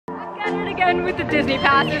at it again with the Disney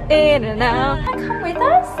passes. In and out. Come with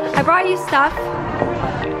us. I brought you stuff.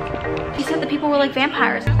 He said the people were like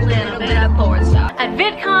vampires. A little bit of porn stuff. At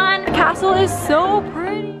VidCon, the castle is so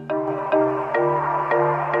pretty.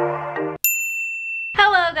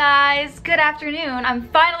 Hello guys, good afternoon. I'm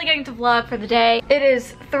finally getting to vlog for the day. It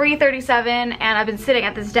is 3:37 and I've been sitting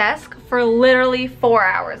at this desk for literally 4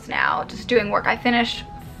 hours now, just doing work. I finished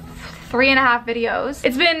 3.5 videos.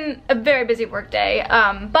 It's been a very busy work day,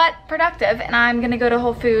 but productive, and I'm gonna go to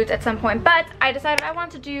Whole Foods at some point, but I decided I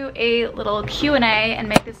want to do a little Q&A and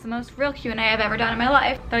make this the most real Q&A I've ever done in my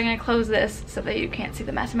life. But I'm gonna close this so that you can't see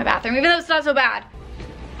the mess in my bathroom, even though it's not so bad.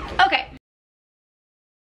 Okay.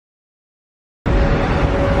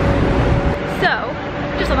 So,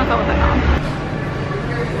 just on the phone with my mom.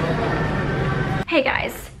 Hey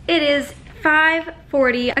guys, it is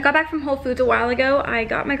 5:40. I got back from Whole Foods a while ago. I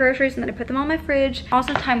got my groceries and then I put them on my fridge.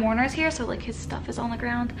 Also, Time Warner's here, so like his stuff is on the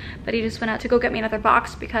ground, but he just went out to go get me another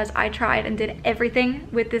box because I tried and did everything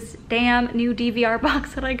with this damn new DVR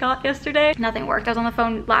box that I got yesterday. Nothing worked. I was on the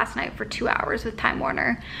phone last night for 2 hours with Time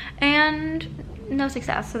Warner and no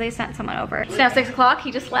success, so they sent someone over. It's now 6 o'clock,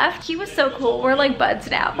 he just left. He was so cool, we're like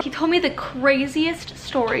buds now. He told me the craziest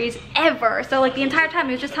stories ever. So like the entire time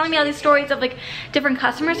he was just telling me all these stories of like different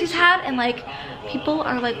customers he's had, and like people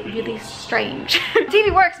are like really strange.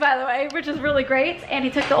 TV works, by the way, which is really great, and he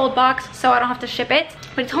took the old box so I don't have to ship it.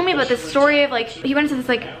 But he told me about this story of like, he went into this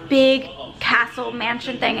like big castle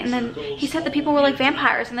mansion thing, and then he said the people were like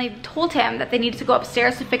vampires, and they told him that they needed to go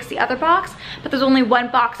upstairs to fix the other box, but there's only one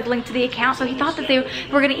box linked to the account, so he thought that they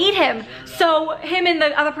were gonna eat him. So him and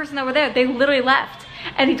the other person that were there, they literally left.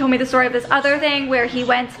 And he told me the story of this other thing where he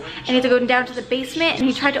went and he had to go down to the basement, and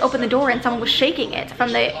he tried to open the door and someone was shaking it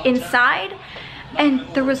from the inside, and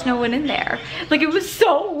there was no one in there. Like, it was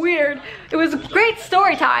so weird. It was a great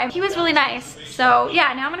story time. He was really nice. So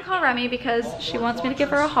yeah, now I'm gonna call Remy because she wants me to give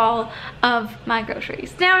her a haul of my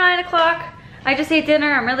groceries. It's now 9 o'clock. I just ate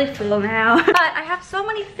dinner. I'm really full now. But I have so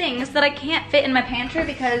many things that I can't fit in my pantry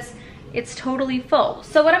because it's totally full.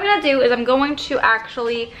 So what I'm gonna do is I'm going to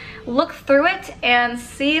actually look through it and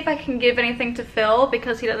see if I can give anything to Phil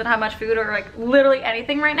because he doesn't have much food or like literally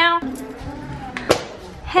anything right now.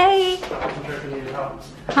 Hey.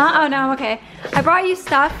 Huh? Oh no, I'm okay. I brought you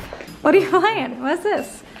stuff. What are you playing? What's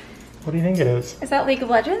this? What do you think it is? Is that League of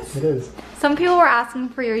Legends? It is. Some people were asking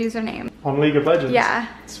for your username. On League of Legends? Yeah.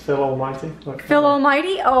 It's Phil Almighty. Look, Phil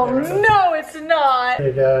Almighty? Oh no, it's not. There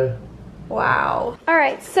you go. Wow. All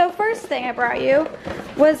right, so first thing I brought you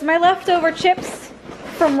was my leftover chips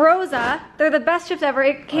from Rosa. They're the best chips ever.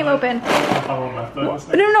 It came open. I want leftovers.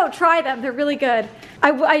 No, try them. They're really good.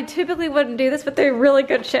 I typically wouldn't do this, but they're really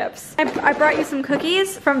good chips. I brought you some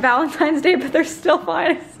cookies from Valentine's Day, but they're still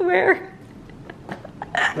fine, I swear.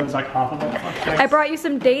 There was like half of them. I brought you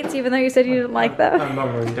some dates, even though you said you didn't like them. I'm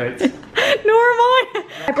not really dates. Nor am I.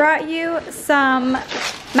 I brought you some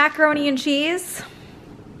macaroni and cheese.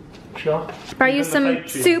 Sure. I brought you some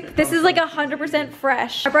soup. This is like 100%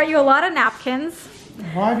 fresh. I brought you a lot of napkins.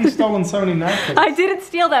 Why have you stolen so many napkins? I didn't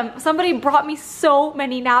steal them. Somebody brought me so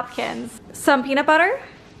many napkins. Some peanut butter.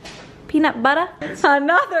 Peanut butter.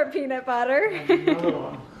 Another peanut butter. Another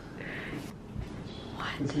one. What?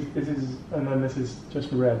 This is, and then this is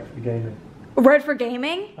just red for gaming. Red for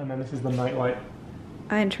gaming? And then this is the nightlight.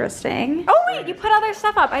 Interesting. Oh wait, you put other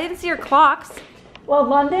stuff up. I didn't see your clocks. Well,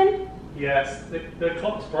 London? Yes, the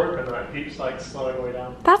clock's broken though. It keeps like slowing way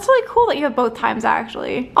down. That's really cool that you have both times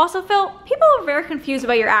actually. Also, Phil, people are very confused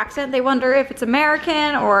about your accent. They wonder if it's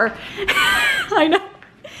American or... I know.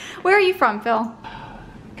 Where are you from, Phil?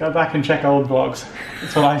 Go back and check old vlogs.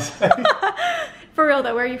 That's what I say. For real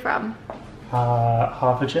though, where are you from?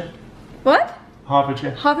 Hertfordshire. What?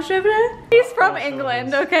 Hertfordshire. Hertfordshire? He's from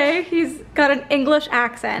England, okay? He's got an English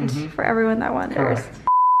accent for everyone that wonders. Correct.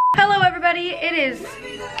 Hello everybody, it is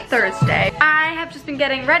Thursday. I have just been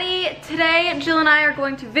getting ready. Today, Jill and I are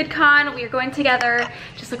going to VidCon. We are going together,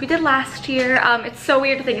 just like we did last year. It's so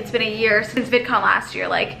weird to think it's been a year since VidCon last year.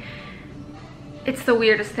 Like, it's the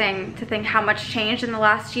weirdest thing to think how much changed in the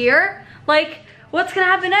last year. Like, what's gonna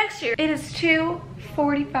happen next year? It is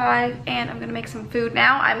 2:45 and I'm gonna make some food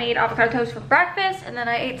now. I made avocado toast for breakfast and then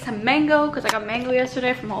I ate some mango because I got mango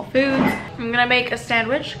yesterday from Whole Foods. I'm gonna make a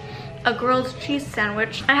sandwich. A grilled cheese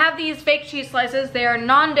sandwich. I have these fake cheese slices. They are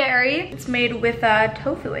non-dairy. It's made with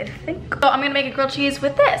tofu, I think. So I'm gonna make a grilled cheese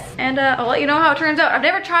with this, and I'll let you know how it turns out. I've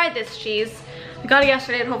never tried this cheese. I got it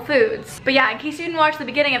yesterday at Whole Foods. But yeah, in case you didn't watch the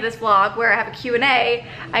beginning of this vlog where I have a Q&A,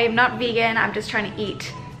 I am not vegan. I'm just trying to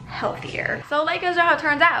eat healthier. So I'll let you guys know how it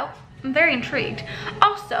turns out. I'm very intrigued.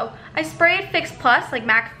 Also, I sprayed Fix Plus, like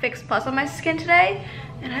MAC Fix Plus on my skin today,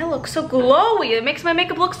 And I look so glowy. It makes my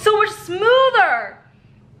makeup look so much smoother.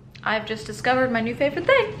 I've just discovered my new favorite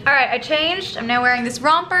thing. All right, I changed. I'm now wearing this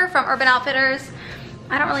romper from Urban Outfitters.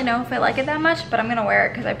 I don't really know if I like it that much, but I'm gonna wear it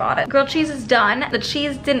because I bought it. Grilled cheese is done. The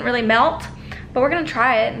cheese didn't really melt, but we're gonna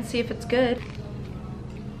try it and see if it's good.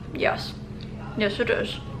 Yes, yes it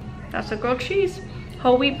is. That's the grilled cheese.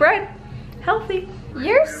 Whole wheat bread, healthy.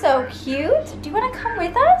 You're so cute. Do you wanna come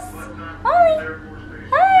with us? Molly,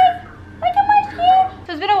 hi. Look at my cute.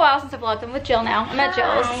 So it's been a while since I vlogged. I'm with Jill now. I'm at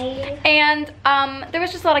Jill's. And there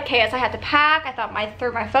was just a lot of chaos. I had to pack. I thought I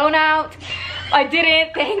threw my phone out. I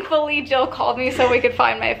didn't. Thankfully, Jill called me so we could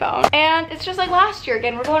find my phone. And it's just like last year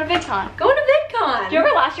again. We're going to VidCon. Going to VidCon. Do you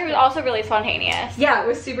remember last year was also really spontaneous? Yeah, it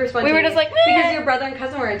was super spontaneous. We were just like, because your brother and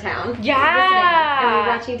cousin were in town. Yeah. And we were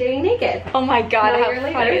watching Dating Naked. Oh my God, how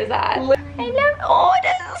funny is that? I love, oh, it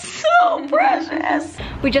is so precious.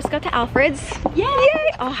 We just got to Alfred's. Yay!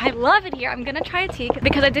 Oh, I love it here. I'm gonna try a tea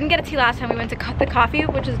because I didn't get a tea last time we went to cut the coffee,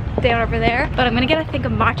 which is down over there. But I'm gonna get, I think, a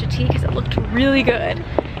matcha tea because it looked really good.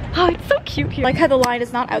 Oh, it's so cute here. Like how the line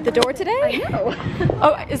is not out the door today. I know.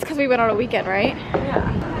 Oh, it's because we went on a weekend, right?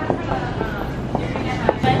 Yeah.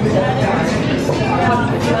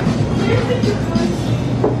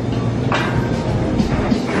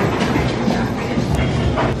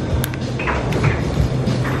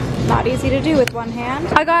 Not easy to do with one hand.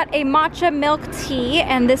 I got a matcha milk tea,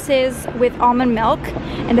 and this is with almond milk,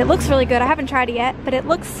 and it looks really good. I haven't tried it yet, but it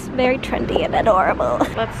looks very trendy and adorable.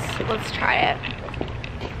 Let's try it.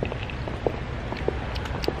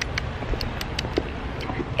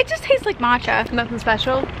 It just tastes like matcha. Nothing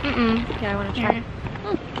special? Mm-mm. Yeah, I want to try.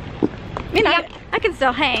 You know, I can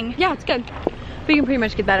still hang. Yeah, it's good. But you can pretty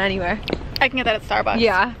much get that anywhere. I can get that at Starbucks.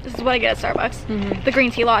 Yeah. This is what I get at Starbucks. The green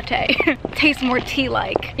tea latte. Tastes more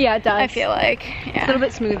tea-like. Yeah, it does. I feel like. Yeah. It's a little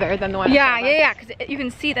bit smoother than the one Yeah, at Starbucks. yeah, because you can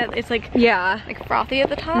see that it's like, like frothy at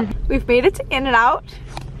the top. We've made it to In-N-Out.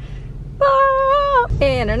 Oh,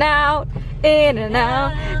 In-N-Out,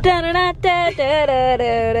 In-N-Out.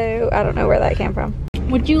 Da-da-da-da-da-da-da. I don't know where that came from.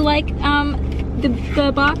 Would you like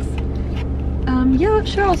the box? Yeah,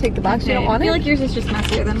 sure, I'll take the box. You don't want I feel it? like yours is just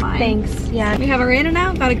messier than mine. Thanks. Yeah. We have our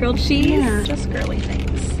In-N-Out, got a grilled cheese. Yeah. Just girly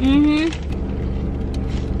things.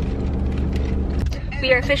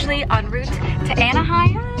 We are officially en route to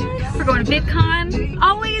Anaheim. We're going to VidCon.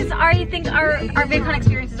 Always, I think our VidCon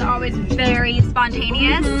experiences are always very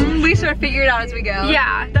spontaneous. We sort of figure it out as we go.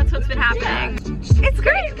 Yeah, that's what's been happening. It's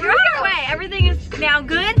great. We're on our way. Everything is now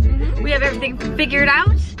good. We have everything figured out,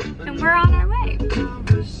 and we're on our way.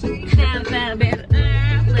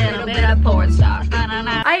 Little bit of porn star.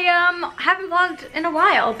 I haven't vlogged in a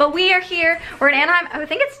while, but we are here. We're in Anaheim. I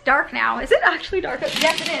think it's dark now. Is it actually dark?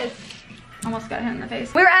 Yes, it is. Almost got hit in the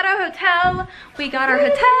face. We're at a hotel. We got our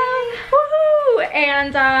hotel. Woohoo!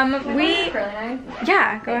 And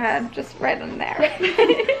yeah, go ahead. Just right in there.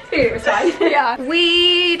 Yeah.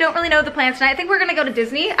 We don't really know the plans tonight. I think we're gonna go to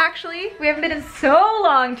Disney, actually. We haven't been in so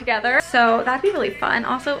long together. So that'd be really fun.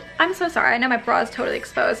 Also, I'm so sorry. I know my bra is totally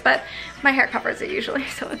exposed, but my hair covers it usually,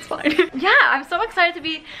 so it's fine. Yeah, I'm so excited to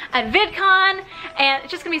be at VidCon, and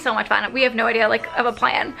it's just gonna be so much fun. We have no idea of a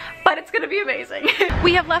plan, but it's gonna be amazing.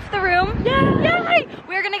 We have left the room. Yay!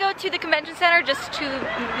 We're gonna go to the convention center just to,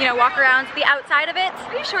 walk around the outside of it.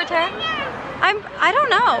 Are you sure, Tara? I don't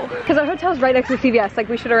know. Because our hotel's right next to CVS, like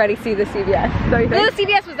we should already see the CVS. Don't you think? The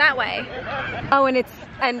CVS was that way. Oh, and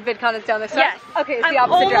VidCon is down this way? Yes. Okay, it's the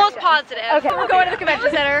I'm opposite almost direction. positive. Okay. We're going to the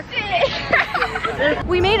convention center.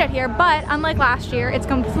 We made it here, but unlike last year, it's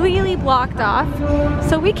completely blocked off,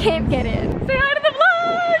 so we can't get in. Say hi to the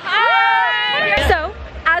vlog! Hi! So,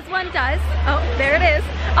 as one does, oh, there it is.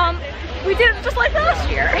 We did it just like last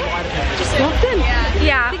year. Just walked in.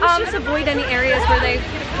 Yeah. I think we should just avoid any areas where they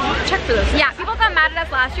check for those things. Yeah, people got mad at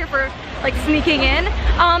us last year for like sneaking in,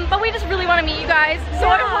 but we just really want to meet you guys, so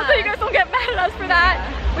I hope that you guys don't get mad at us for that.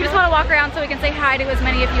 We just want to walk around so we can say hi to as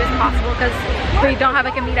many of you as possible because we don't have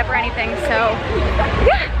like a meetup or anything, so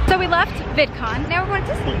yeah. So we left VidCon, now we're going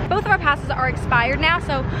to Disney. Both of our passes are expired now,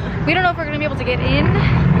 so we don't know if we're going to be able to get in.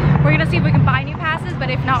 We're going to see if we can buy new passes,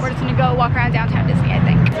 but if not, we're just going to go walk around downtown Disney, I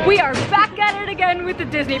think. We are back at it again with the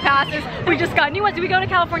Disney passes. We just got new ones. Did we go to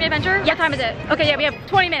California Adventure? Yeah. What time is it? Okay, yeah, we have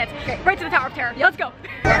 20 minutes. Okay. Right to the Tower of Terror. Let's go.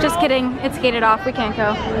 Just kidding. It's gated off. We can't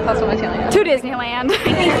go. That's what I'm telling you. To Disneyland.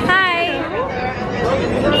 Hi.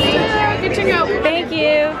 Good to go. Thank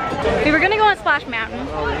you. We were gonna go on Splash Mountain,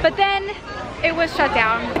 but then it was shut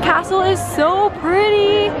down. The castle is so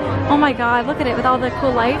pretty. Oh my god, look at it with all the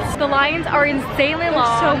cool lights. The lines are insanely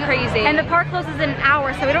long. So crazy. And the park closes in an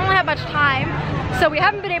hour, so we don't really have much time. So we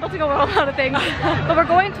haven't been able to go on a lot of things. But we're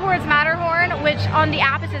going towards Matterhorn, which on the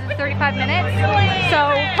app it says it's 35 minutes.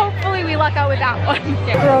 So hopefully we luck out with that one.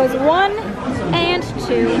 Rows 1 and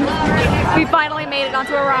 2. We finally made it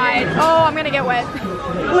onto a ride. Oh, I'm gonna get wet.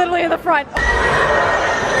 Literally in the front.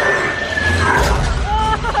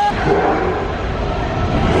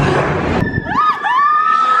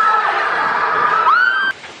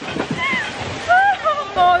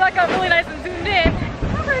 Oh, that got really nice and zoomed in.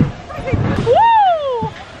 Woo!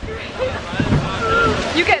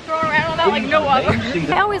 You get thrown around on that like no other.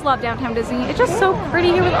 I always love downtown Disney. It's just so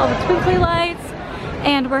pretty here with all the twinkly lights.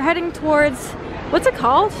 And we're heading towards, what's it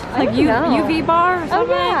called? Like UV bar or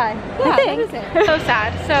something? Oh yeah, I think. What is it? So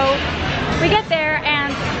sad. So we get there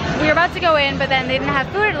and we were about to go in, but then they didn't have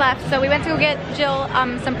food left, so we went to go get Jill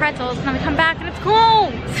some pretzels, and then we come back and it's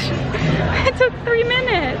closed. It took 3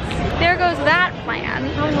 minutes. There goes that plan.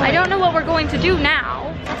 I don't know what we're going to do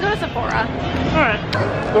now. Let's go to Sephora. Alright.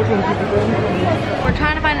 We're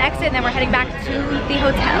trying to find an exit and then we're heading back to the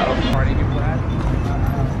hotel.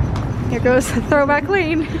 Here goes the throwback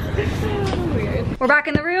lane. Weird. We're back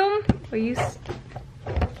in the room.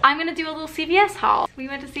 I'm gonna do a little CVS haul. We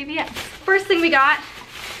went to CVS. First thing we got,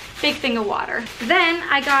 big thing of water. Then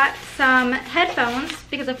I got some headphones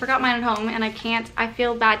because I forgot mine at home and I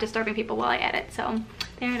feel bad disturbing people while I edit, so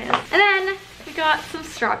there it is. And then we got some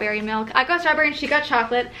strawberry milk. I got strawberry and she got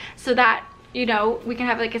chocolate so that, you know, we can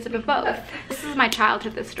have like a sip of both. This is my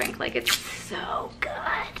childhood, this drink. Like, it's so good.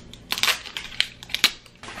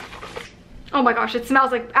 Oh my gosh, it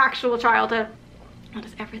smells like actual childhood. That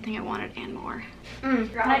is everything I wanted and more.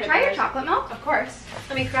 Can I try your chocolate milk? Of course.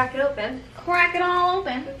 Let me crack it open. Crack it all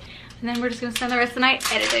open. And then we're just gonna spend the rest of the night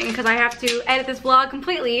editing because I have to edit this vlog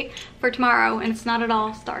completely for tomorrow and it's not at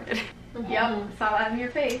all started. Yep, saw that in your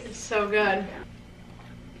face. It's so good.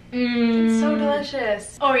 It's so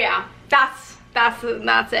delicious. Oh yeah, that's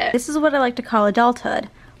it. This is what I like to call adulthood.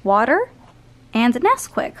 Water and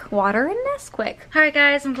Nesquik. Water and Nesquik. Alright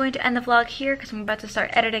guys, I'm going to end the vlog here because I'm about to start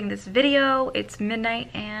editing this video. It's midnight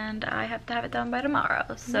and I have to have it done by tomorrow.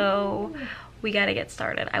 So we gotta get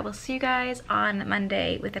started. I will see you guys on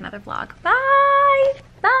Monday with another vlog. Bye!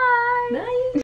 Bye! Bye!